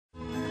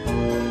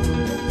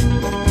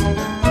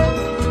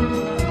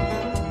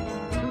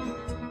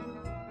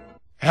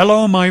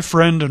Hello, my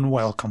friend, and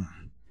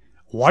welcome.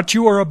 What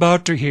you are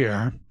about to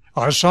hear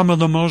are some of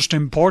the most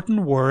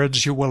important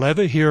words you will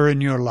ever hear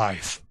in your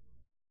life.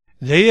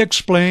 They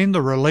explain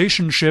the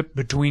relationship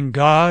between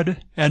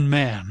God and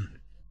man.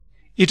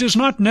 It is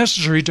not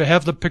necessary to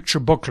have the picture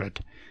booklet,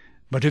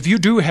 but if you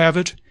do have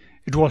it,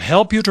 it will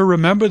help you to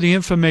remember the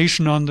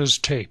information on this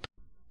tape.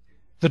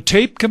 The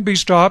tape can be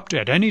stopped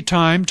at any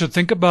time to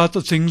think about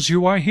the things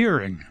you are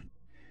hearing.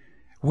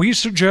 We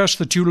suggest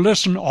that you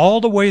listen all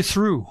the way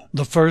through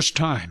the first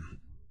time.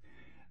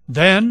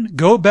 Then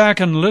go back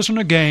and listen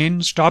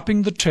again,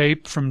 stopping the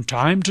tape from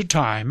time to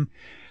time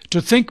to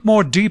think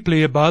more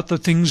deeply about the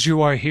things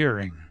you are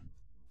hearing.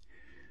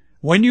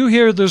 When you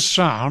hear this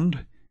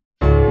sound,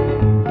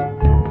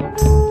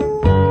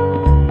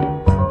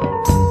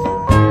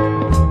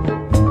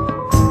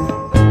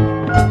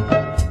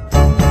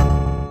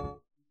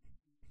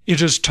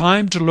 it is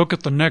time to look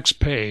at the next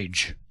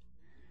page.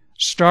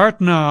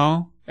 Start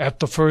now at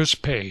the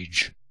first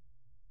page.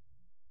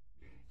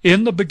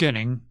 In the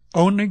beginning,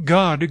 only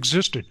God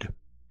existed.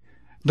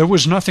 There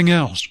was nothing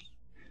else.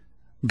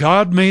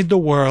 God made the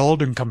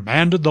world and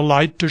commanded the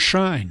light to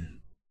shine.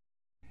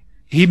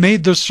 He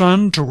made the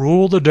sun to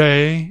rule the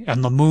day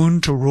and the moon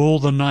to rule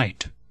the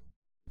night.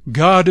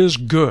 God is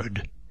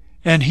good,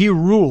 and He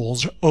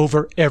rules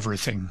over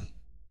everything.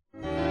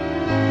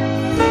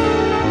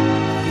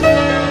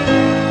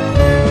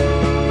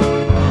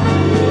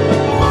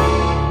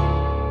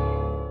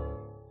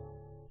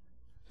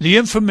 The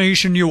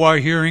information you are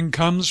hearing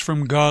comes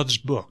from God's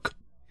book.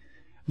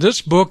 This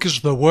book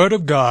is the Word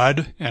of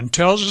God and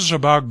tells us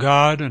about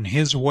God and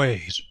His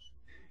ways.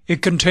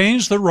 It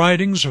contains the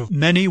writings of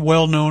many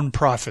well-known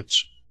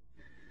prophets.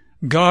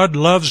 God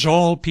loves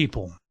all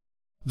people.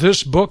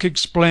 This book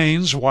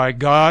explains why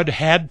God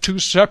had to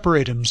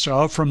separate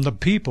Himself from the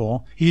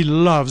people He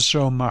loves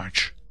so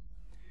much.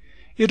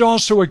 It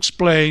also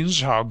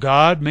explains how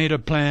God made a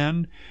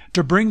plan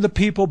to bring the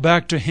people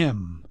back to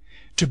Him,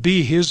 to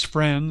be His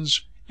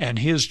friends and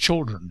His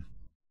children.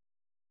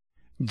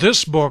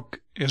 This book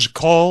is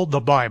called the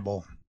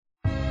Bible.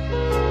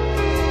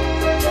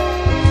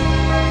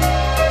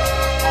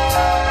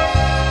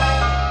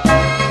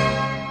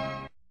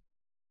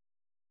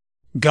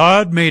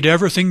 God made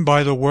everything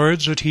by the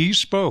words that He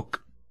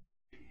spoke.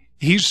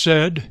 He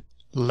said,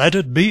 "Let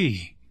it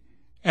be,"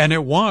 and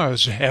it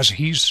was as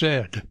He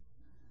said.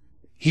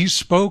 He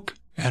spoke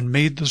and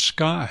made the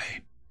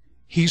sky.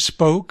 He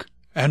spoke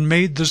and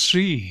made the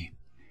sea.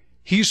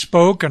 He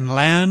spoke and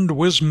land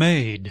was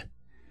made.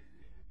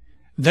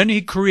 Then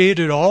He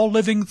created all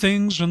living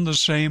things in the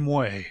same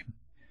way,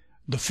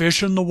 the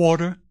fish in the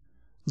water,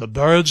 the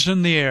birds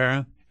in the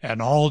air,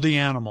 and all the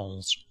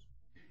animals.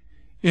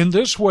 In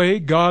this way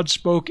God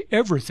spoke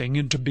everything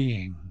into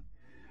being.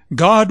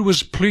 God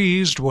was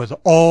pleased with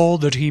all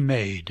that He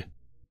made.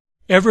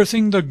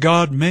 Everything that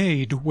God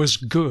made was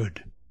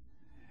good.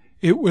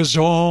 It was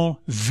all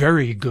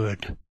very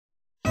good.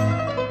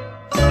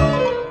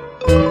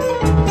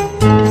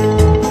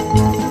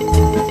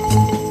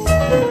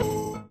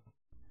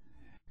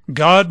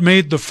 God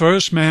made the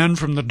first man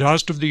from the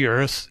dust of the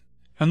earth,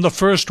 and the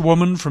first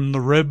woman from the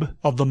rib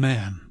of the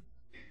man.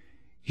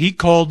 He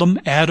called them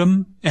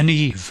Adam and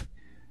Eve.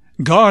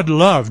 God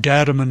loved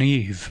Adam and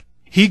Eve.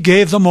 He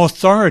gave them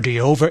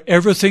authority over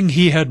everything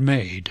He had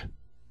made.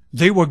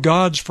 They were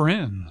God's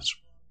friends.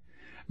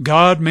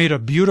 God made a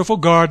beautiful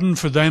garden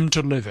for them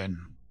to live in.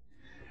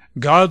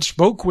 God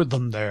spoke with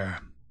them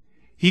there.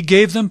 He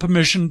gave them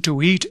permission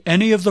to eat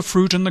any of the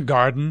fruit in the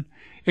garden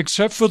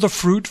except for the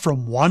fruit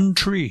from one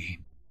tree.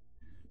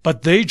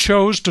 But they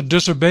chose to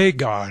disobey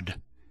God,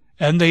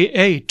 and they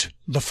ate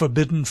the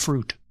forbidden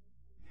fruit.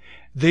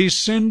 They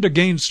sinned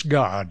against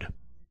God.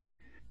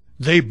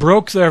 They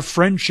broke their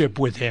friendship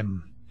with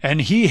Him,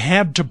 and He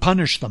had to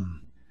punish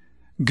them.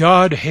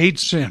 God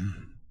hates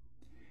sin.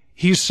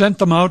 He sent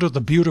them out of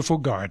the beautiful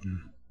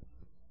garden.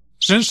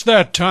 Since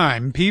that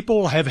time,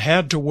 people have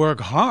had to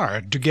work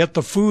hard to get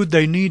the food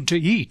they need to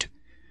eat.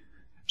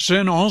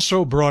 Sin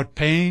also brought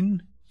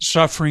pain,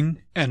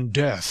 suffering, and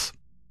death.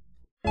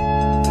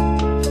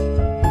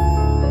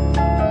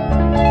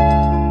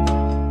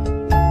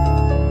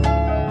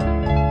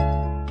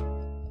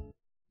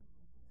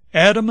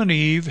 Adam and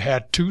Eve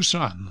had two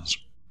sons.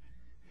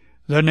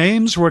 Their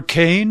names were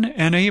Cain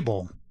and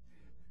Abel.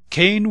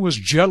 Cain was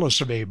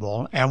jealous of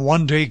Abel and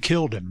one day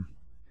killed him.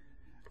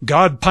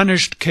 God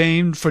punished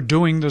Cain for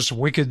doing this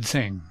wicked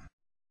thing.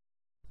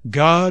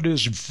 God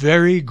is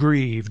very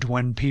grieved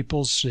when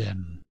people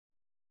sin.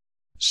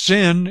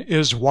 Sin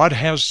is what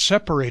has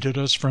separated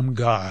us from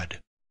God.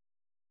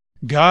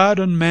 God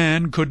and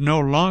man could no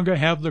longer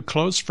have the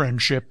close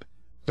friendship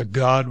that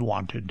God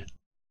wanted.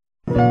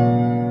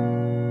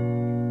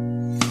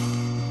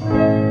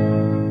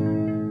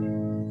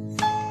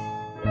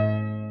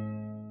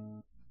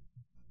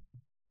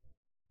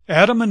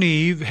 Adam and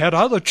Eve had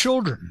other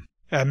children,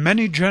 and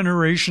many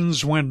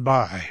generations went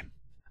by.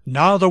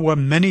 Now there were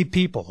many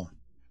people,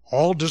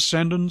 all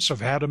descendants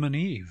of Adam and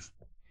Eve.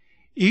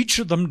 Each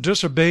of them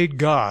disobeyed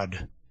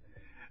God.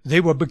 They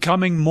were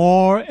becoming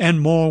more and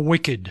more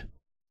wicked.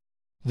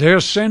 Their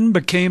sin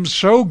became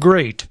so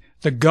great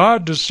that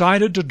God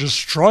decided to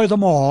destroy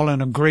them all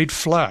in a great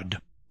flood.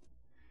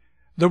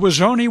 There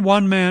was only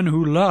one man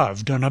who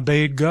loved and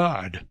obeyed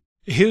God.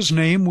 His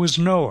name was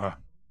Noah.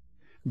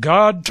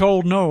 God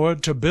told Noah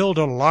to build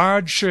a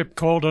large ship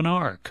called an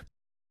ark.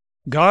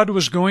 God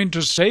was going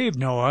to save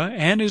Noah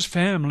and his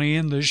family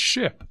in this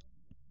ship.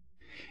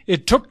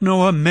 It took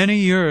Noah many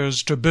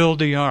years to build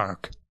the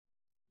ark.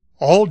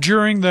 All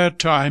during that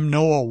time,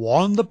 Noah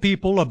warned the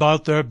people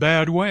about their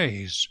bad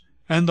ways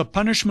and the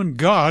punishment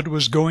God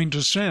was going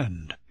to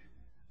send.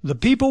 The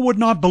people would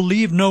not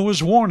believe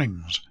Noah's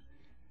warnings.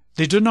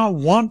 They did not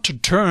want to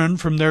turn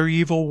from their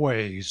evil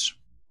ways.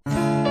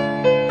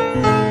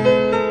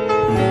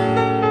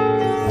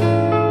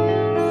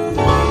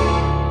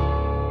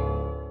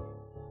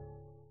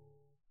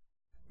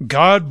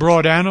 God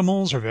brought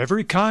animals of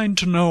every kind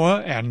to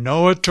Noah, and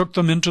Noah took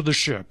them into the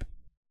ship.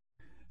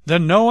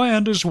 Then Noah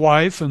and his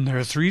wife and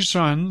their 3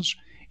 sons,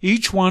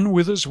 each one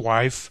with his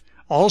wife,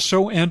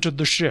 also entered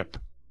the ship.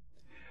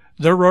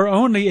 There were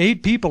only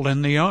 8 people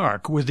in the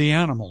ark with the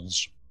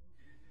animals.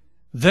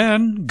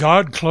 Then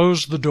God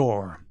closed the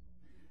door.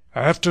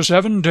 After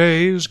 7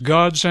 days,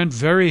 God sent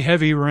very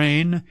heavy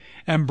rain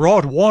and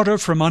brought water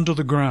from under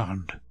the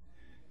ground.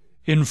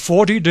 In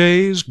 40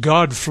 days,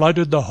 God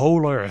flooded the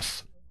whole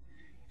earth.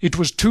 It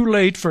was too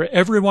late for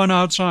everyone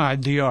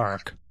outside the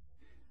ark.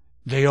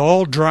 They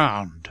all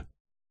drowned.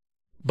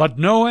 But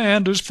Noah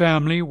and his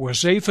family were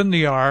safe in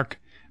the ark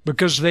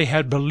because they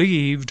had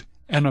believed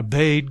and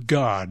obeyed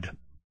God.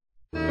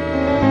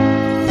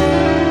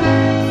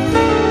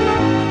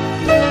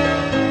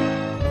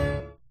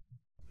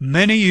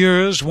 Many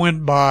years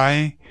went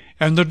by,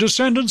 and the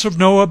descendants of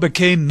Noah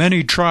became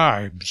many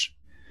tribes.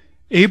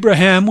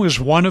 Abraham was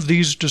one of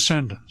these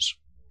descendants.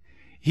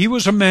 He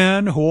was a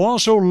man who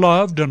also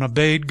loved and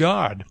obeyed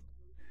God.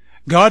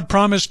 God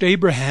promised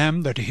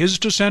Abraham that his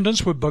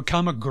descendants would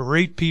become a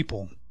great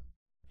people.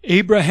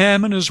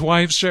 Abraham and his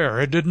wife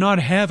Sarah did not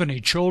have any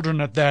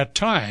children at that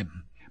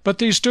time, but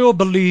they still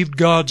believed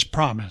God's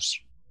promise.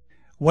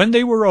 When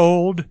they were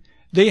old,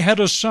 they had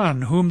a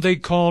son whom they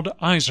called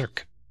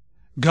Isaac.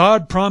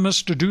 God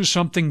promised to do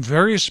something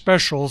very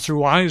special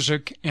through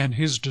Isaac and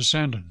his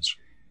descendants.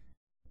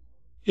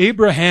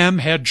 Abraham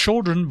had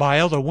children by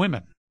other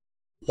women.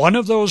 One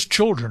of those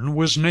children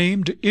was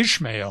named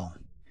Ishmael.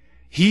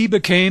 He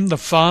became the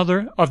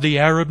father of the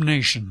Arab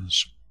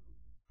nations.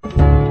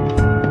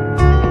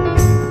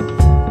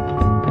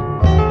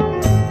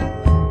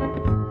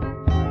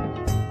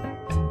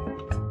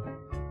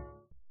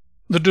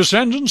 The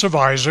descendants of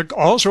Isaac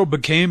also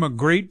became a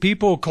great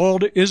people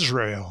called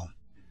Israel.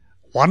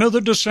 One of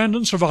the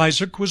descendants of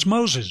Isaac was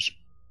Moses.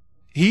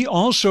 He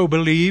also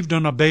believed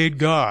and obeyed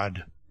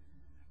God.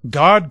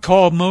 God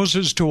called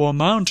Moses to a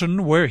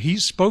mountain where he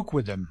spoke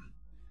with him.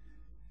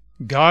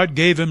 God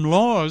gave him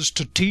laws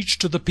to teach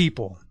to the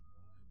people.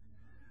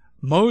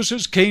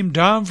 Moses came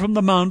down from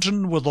the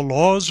mountain with the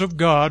laws of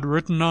God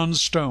written on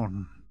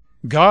stone.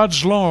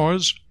 God's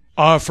laws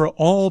are for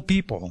all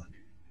people.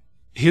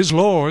 His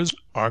laws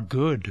are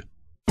good.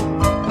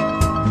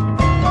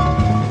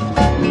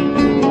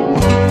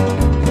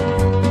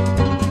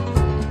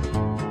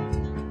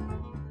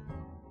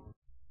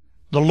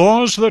 The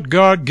laws that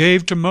God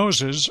gave to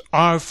Moses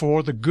are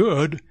for the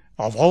good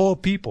of all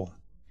people.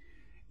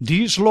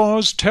 These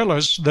laws tell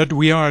us that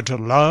we are to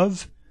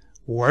love,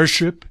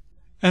 worship,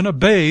 and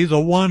obey the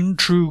one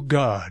true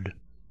God.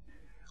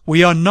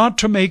 We are not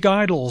to make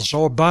idols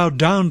or bow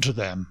down to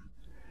them.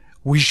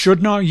 We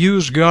should not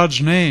use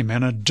God's name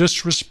in a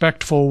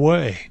disrespectful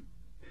way.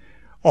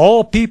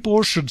 All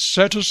people should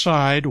set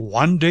aside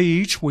one day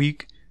each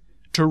week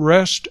to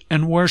rest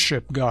and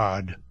worship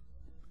God.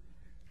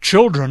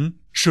 Children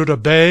should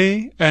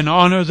obey and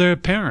honor their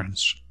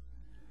parents.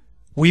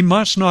 We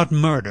must not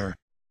murder.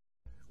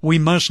 We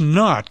must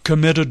not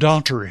commit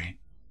adultery.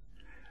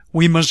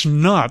 We must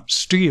not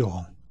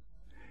steal.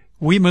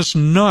 We must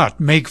not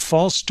make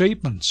false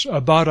statements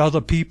about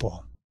other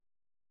people.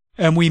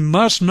 And we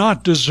must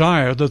not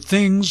desire the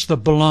things that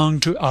belong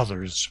to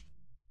others.